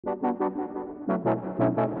Hey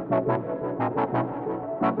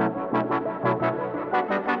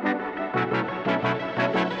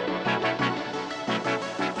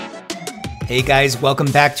guys,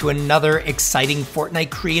 welcome back to another exciting Fortnite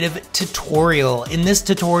Creative tutorial. In this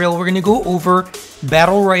tutorial, we're gonna go over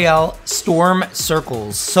Battle Royale Storm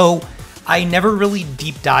Circles. So I never really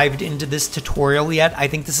deep dived into this tutorial yet. I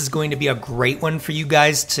think this is going to be a great one for you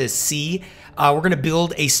guys to see. We're gonna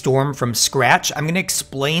build a storm from scratch. I'm gonna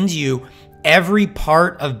explain to you every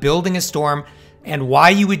part of building a storm and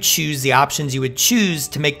why you would choose the options you would choose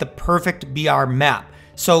to make the perfect BR map.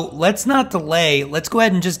 So let's not delay, let's go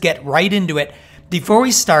ahead and just get right into it. Before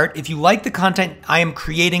we start, if you like the content I am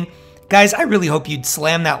creating, guys, I really hope you'd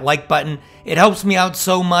slam that like button. It helps me out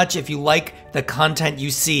so much if you like the content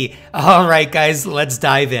you see. All right, guys, let's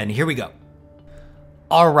dive in. Here we go.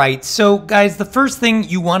 All right, so guys, the first thing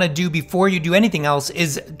you want to do before you do anything else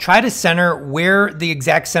is try to center where the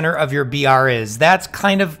exact center of your BR is. That's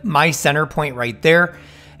kind of my center point right there.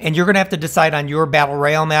 And you're going to have to decide on your Battle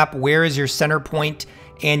Royale map, where is your center point,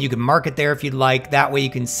 and you can mark it there if you'd like. That way you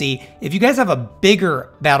can see. If you guys have a bigger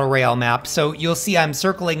Battle Royale map, so you'll see I'm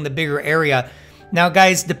circling the bigger area. Now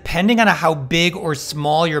guys, depending on how big or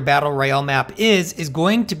small your Battle Royale map is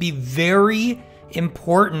going to be very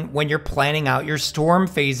important when you're planning out your storm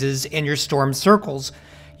phases and your storm circles.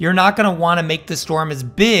 You're not going to want to make the storm as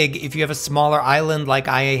big if you have a smaller island like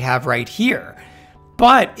I have right here.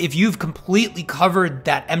 But if you've completely covered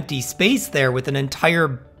that empty space there with an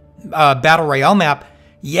entire Battle Royale map,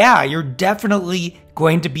 yeah, you're definitely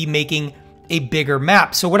going to be making a bigger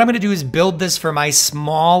map. So what I'm going to do is build this for my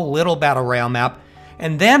small little Battle Royale map,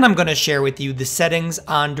 and then I'm going to share with you the settings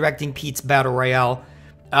on DirectingPete's Battle Royale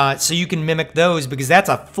so you can mimic those, because that's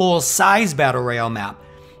a full-size Battle Royale map.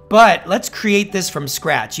 But let's create this from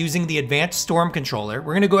scratch using the Advanced Storm Controller.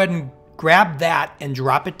 We're going to go ahead and grab that and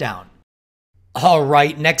drop it down. All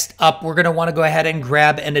right, next up, we're gonna wanna go ahead and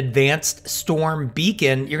grab an Advanced Storm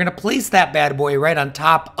Beacon. You're gonna place that bad boy right on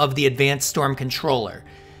top of the Advanced Storm Controller.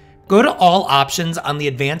 Go to all options on the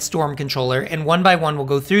Advanced Storm Controller, and one by one we'll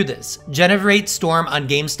go through this. Generate storm on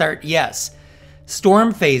game start, yes.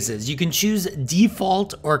 Storm phases, you can choose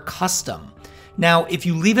default or custom. Now, if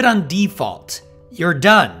you leave it on default, you're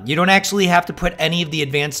done. You don't actually have to put any of the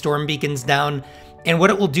Advanced Storm Beacons down, and what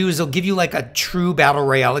it will do is it'll give you like a true Battle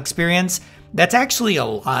Royale experience. That's actually a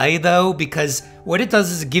lie though, because what it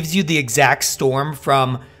does is it gives you the exact storm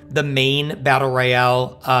from the main Battle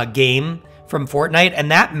Royale game from Fortnite,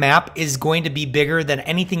 and that map is going to be bigger than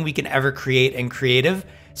anything we can ever create in creative,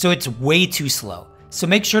 so it's way too slow. So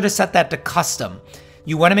make sure to set that to custom.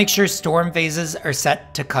 You want to make sure storm phases are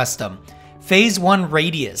set to custom. Phase 1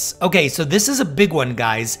 radius. Okay, so this is a big one,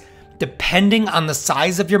 guys. Depending on the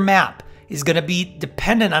size of your map is going to be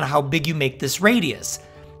dependent on how big you make this radius.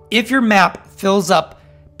 If your map fills up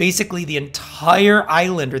basically the entire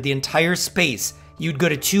island or the entire space, you'd go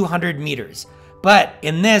to 200 meters. But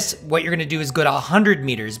in this, what you're gonna do is go to 100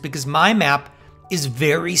 meters because my map is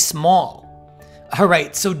very small. All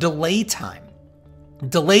right, so delay time.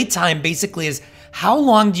 Delay time basically is how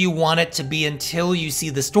long do you want it to be until you see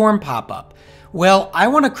the storm pop up? Well, I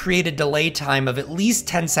wanna create a delay time of at least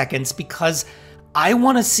 10 seconds because I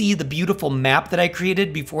want to see the beautiful map that I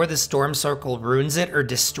created before the storm circle ruins it or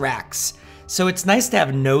distracts. So it's nice to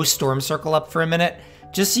have no storm circle up for a minute,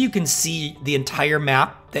 just so you can see the entire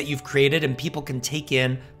map that you've created and people can take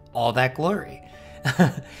in all that glory.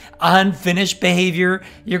 On finish behavior,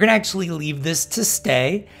 you're going to actually leave this to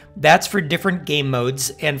stay. That's for different game modes,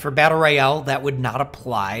 and for Battle Royale, that would not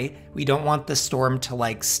apply. We don't want the storm to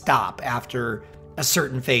like stop after a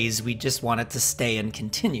certain phase. We just want it to stay and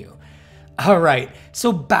continue. All right,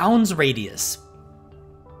 so bounds radius.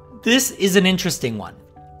 This is an interesting one.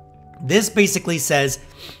 This basically says,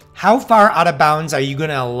 how far out of bounds are you going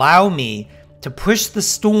to allow me to push the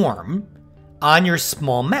storm on your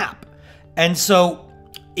small map? And so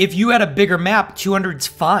if you had a bigger map, 200 is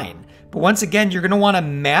fine. But once again, you're going to want to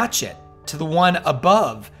match it to the one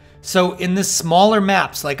above. So in the smaller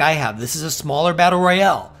maps like I have, this is a smaller Battle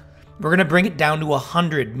Royale, we're going to bring it down to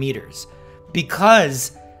 100 meters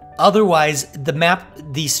because otherwise,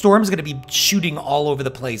 the storm's going to be shooting all over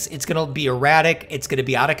the place. It's going to be erratic. It's going to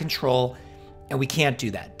be out of control, and we can't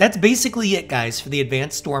do that. That's basically it, guys, for the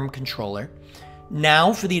Advanced Storm Controller.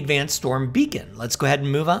 Now for the Advanced Storm Beacon. Let's go ahead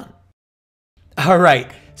and move on. All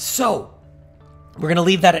right, so we're going to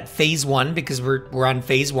leave that at Phase 1 because we're on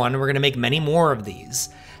Phase 1, and we're going to make many more of these.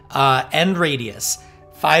 End radius,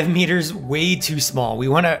 5 meters, way too small. We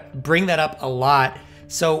want to bring that up a lot.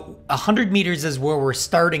 So 100 meters is where we're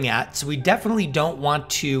starting at. So we definitely don't want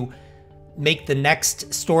to make the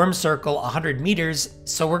next storm circle 100 meters,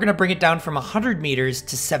 so we're gonna bring it down from 100 meters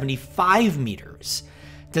to 75 meters.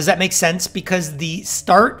 Does that make sense? Because the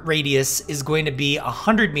start radius is going to be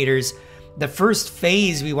 100 meters. The first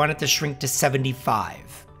phase, we want it to shrink to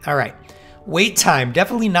 75. All right, wait time,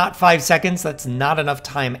 definitely not 5 seconds. That's not enough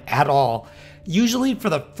time at all. Usually for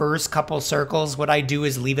the first couple circles, what I do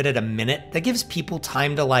is leave it at a minute. That gives people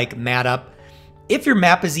time to like mat up. If your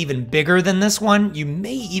map is even bigger than this one, you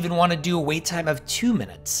may even want to do a wait time of 2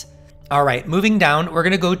 minutes. All right, moving down, we're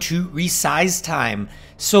gonna go to resize time.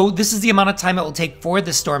 So this is the amount of time it will take for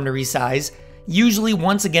the storm to resize. Usually,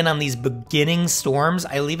 once again, on these beginning storms,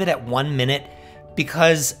 I leave it at 1 minute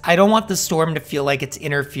because I don't want the storm to feel like it's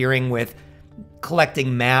interfering with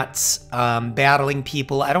collecting mats, battling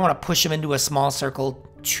people. I don't want to push them into a small circle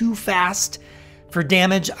too fast. For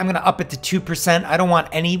damage, I'm going to up it to 2%. I don't want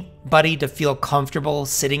anybody to feel comfortable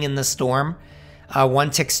sitting in the storm.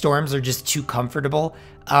 1 tick storms are just too comfortable.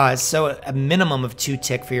 So a minimum of 2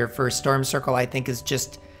 tick for your first storm circle, I think, is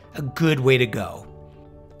just a good way to go.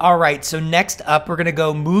 All right, so next up, we're going to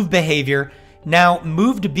go move behavior. Now,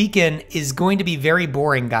 move to beacon is going to be very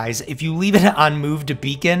boring, guys. If you leave it on move to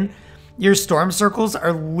beacon, your storm circles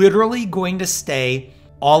are literally going to stay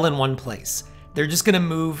all in one place. They're just going to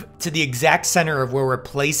move to the exact center of where we're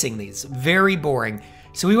placing these. Very boring.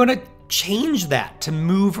 So we want to change that to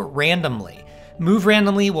move randomly. Move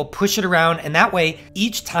randomly, we'll push it around, and that way,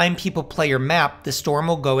 each time people play your map, the storm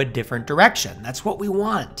will go a different direction. That's what we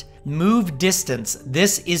want. Move distance.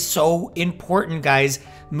 This is so important, guys.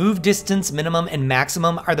 Move distance, minimum, and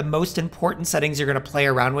maximum are the most important settings you're going to play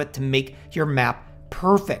around with to make your map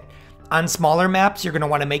perfect. On smaller maps, you're going to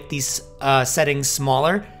want to make these settings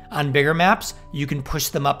smaller. On bigger maps, you can push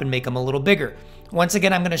them up and make them a little bigger. Once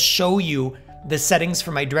again, I'm going to show you the settings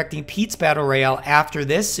for my DirectingPete's Battle Royale after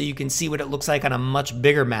this so you can see what it looks like on a much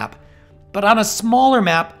bigger map. But on a smaller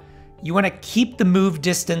map, you want to keep the move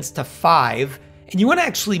distance to 5, and you want to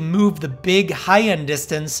actually move the big high-end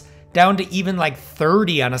distance down to even like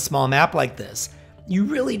 30 on a small map like this. You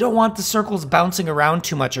really don't want the circles bouncing around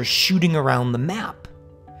too much or shooting around the map.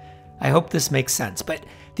 I hope this makes sense, but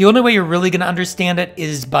the only way you're really going to understand it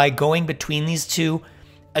is by going between these two,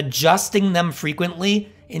 adjusting them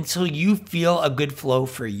frequently until you feel a good flow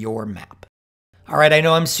for your map. All right, I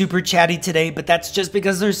know I'm super chatty today, but that's just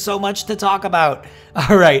because there's so much to talk about.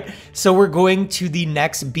 All right, so we're going to the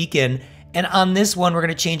next beacon, and on this one, we're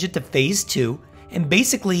going to change it to phase 2, and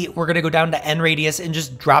basically, we're going to go down to end radius and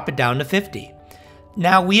just drop it down to 50.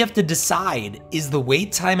 Now, we have to decide, is the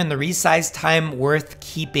wait time and the resize time worth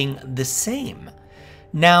keeping the same?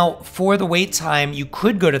 Now, for the wait time, you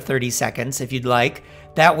could go to 30 seconds if you'd like.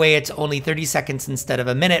 That way, it's only 30 seconds instead of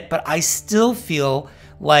a minute, but I still feel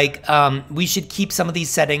like we should keep some of these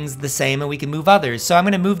settings the same and we can move others. So I'm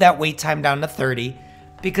going to move that wait time down to 30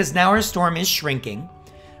 because now our storm is shrinking.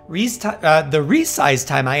 The resize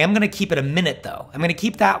time, I am going to keep at a minute though. I'm going to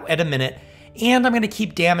keep that at a minute, and I'm going to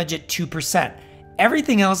keep damage at 2%.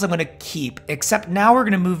 Everything else I'm going to keep, except now we're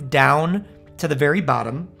going to move down to the very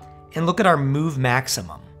bottom and look at our move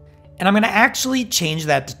maximum. And I'm going to actually change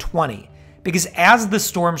that to 20 because as the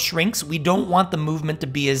storm shrinks, we don't want the movement to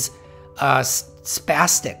be as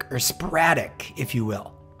spastic or sporadic, if you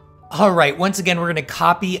will. All right, once again, we're going to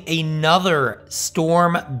copy another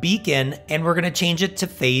storm beacon and we're going to change it to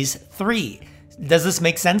phase 3. Does this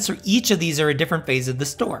make sense? So each of these are a different phase of the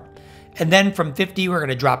storm. And then from 50, we're going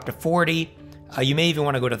to drop to 40. You may even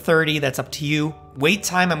want to go to 30. That's up to you. Wait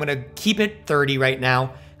time, I'm going to keep it 30 right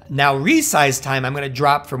now. Now resize time, I'm going to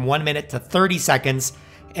drop from 1 minute to 30 seconds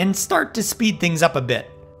and start to speed things up a bit.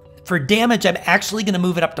 For damage, I'm actually going to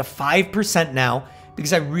move it up to 5% now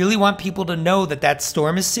because I really want people to know that that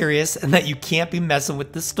storm is serious and that you can't be messing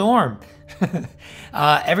with the storm.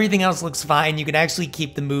 Everything else looks fine. You can actually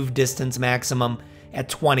keep the move distance maximum at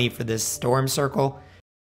 20 for this storm circle.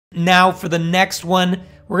 Now for the next one,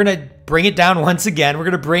 we're going to bring it down once again. We're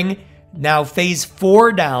going to bring now phase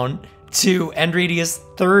 4 down to end radius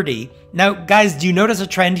 30. Now, guys, do you notice a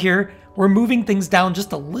trend here? We're moving things down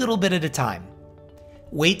just a little bit at a time.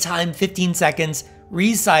 Wait time, 15 seconds.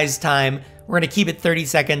 Resize time, we're going to keep it 30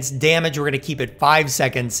 seconds. Damage, we're going to keep it 5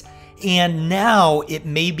 seconds. And now it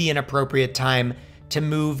may be an appropriate time to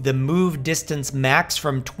move the move distance max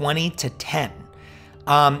from 20 to 10.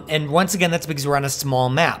 And once again, that's because we're on a small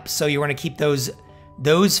map. So you want to keep those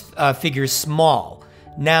figures small.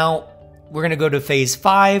 Now, we're going to go to phase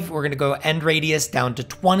 5. We're going to go end radius down to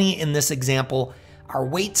 20 in this example. Our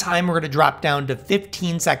wait time, we're going to drop down to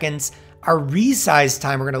 15 seconds. Our resize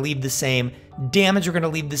time, we're going to leave the same. Damage, we're going to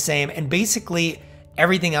leave the same. And basically,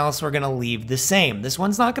 everything else, we're going to leave the same. This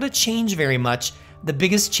one's not going to change very much, the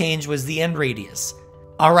biggest change was the end radius.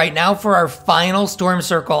 All right, now for our final storm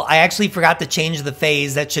circle, I actually forgot to change the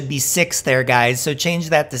phase. That should be 6 there, guys. So change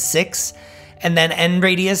that to 6, and then end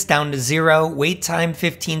radius down to 0, wait time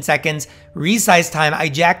 15 seconds, resize time I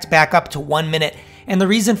jacked back up to 1 minute. And the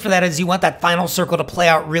reason for that is you want that final circle to play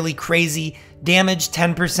out really crazy. Damage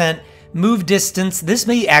 10%, move distance. This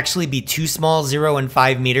may actually be too small, 0 and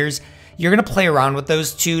 5 meters. You're gonna play around with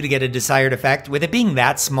those two to get a desired effect. With it being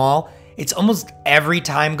that small, it's almost every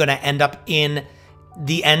time gonna end up in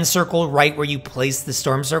the end circle right where you place the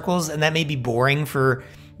storm circles, and that may be boring for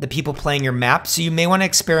the people playing your map, so you may want to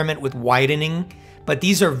experiment with widening, but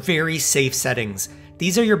these are very safe settings.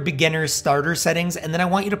 These are your beginner starter settings, and then I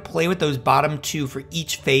want you to play with those bottom 2 for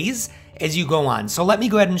each phase as you go on. So let me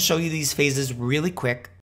go ahead and show you these phases really quick.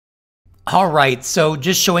 All right, so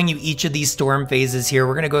just showing you each of these storm phases here.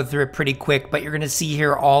 We're gonna go through it pretty quick, but you're gonna see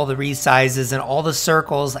here all the resizes and all the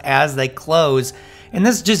circles as they close. And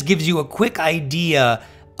this just gives you a quick idea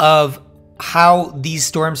of how these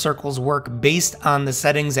storm circles work based on the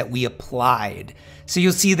settings that we applied. So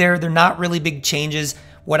you'll see there, they're not really big changes.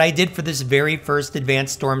 What I did for this very first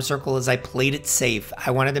advanced storm circle is I played it safe.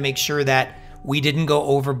 I wanted to make sure that we didn't go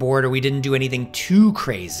overboard or we didn't do anything too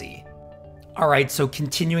crazy. All right, so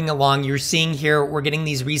continuing along, you're seeing here, we're getting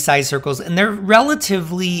these resize circles and they're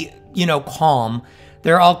relatively, calm.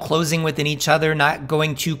 They're all closing within each other, not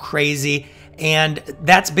going too crazy. And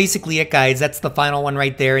that's basically it, guys. That's the final one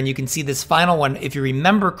right there. And you can see this final one, if you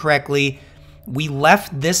remember correctly, we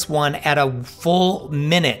left this one at a full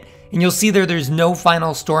minute. And you'll see there's no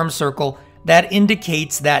final storm circle. That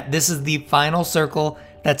indicates that this is the final circle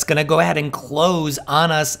that's going to go ahead and close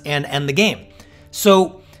on us and end the game.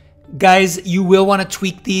 So, guys, you will want to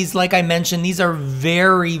tweak these. Like I mentioned, these are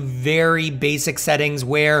very, very basic settings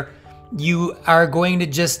where you are going to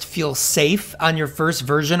just feel safe on your first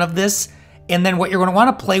version of this. And then what you're going to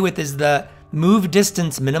want to play with is the move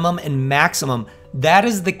distance minimum and maximum. That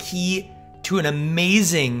is the key to an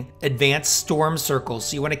amazing advanced storm circle.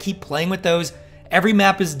 So you want to keep playing with those. Every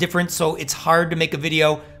map is different, so it's hard to make a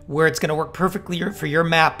video where it's going to work perfectly for your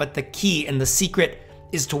map. But the key and the secret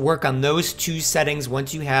is to work on those 2 settings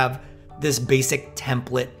once you have this basic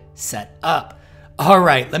template set up. All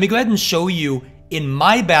right, let me go ahead and show you in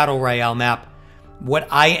my Battle Royale map what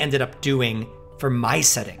I ended up doing for my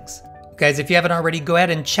settings. Guys, if you haven't already, go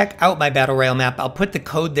ahead and check out my Battle Royale map. I'll put the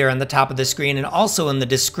code there on the top of the screen and also in the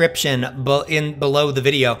description below the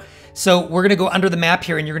video. So we're gonna go under the map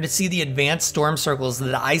here and you're gonna see the advanced storm circles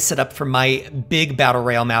that I set up for my big Battle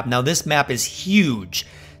Royale map. Now this map is huge,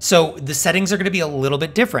 so the settings are gonna be a little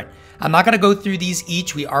bit different. I'm not gonna go through these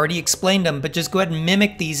each, we already explained them, but just go ahead and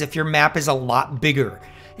mimic these if your map is a lot bigger.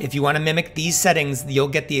 If you wanna mimic these settings, you'll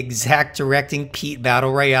get the exact DirectingPete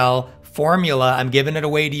Battle Royale formula. I'm giving it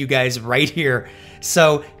away to you guys right here.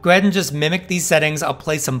 So go ahead and just mimic these settings. I'll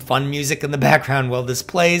play some fun music in the background while this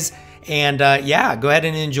plays. And yeah, go ahead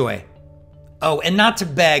and enjoy. Oh, and not to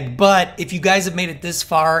beg, but if you guys have made it this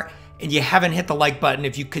far and you haven't hit the like button,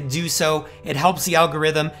 if you could do so, it helps the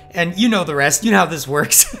algorithm. And you know the rest, you know how this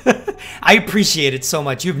works. I appreciate it so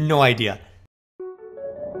much. You have no idea.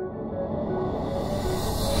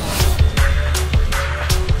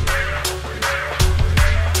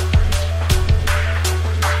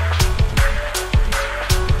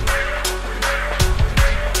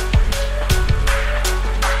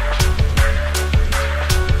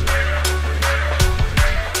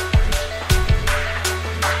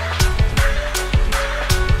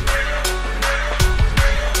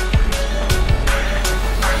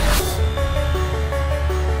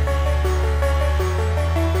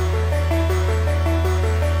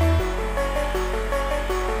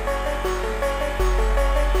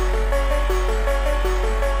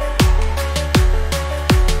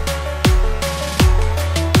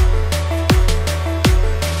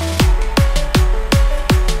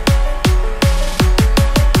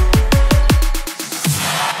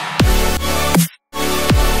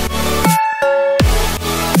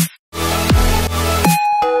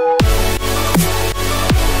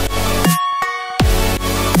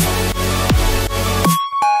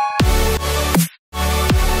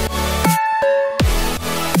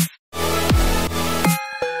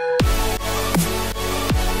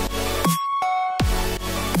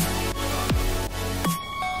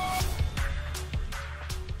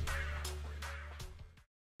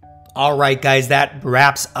 All right, guys, that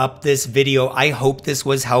wraps up this video. I hope this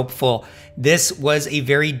was helpful. This was a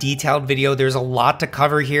very detailed video. There's a lot to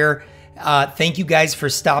cover here. Thank you guys for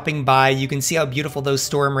stopping by. You can see how beautiful those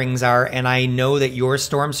storm rings are, and I know that your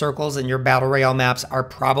storm circles and your Battle Royale maps are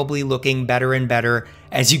probably looking better and better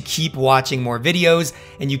as you keep watching more videos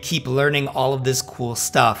and you keep learning all of this cool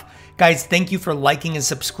stuff. Guys, thank you for liking and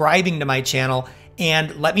subscribing to my channel,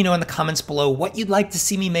 and let me know in the comments below what you'd like to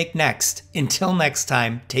see me make next. Until next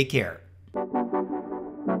time, take care.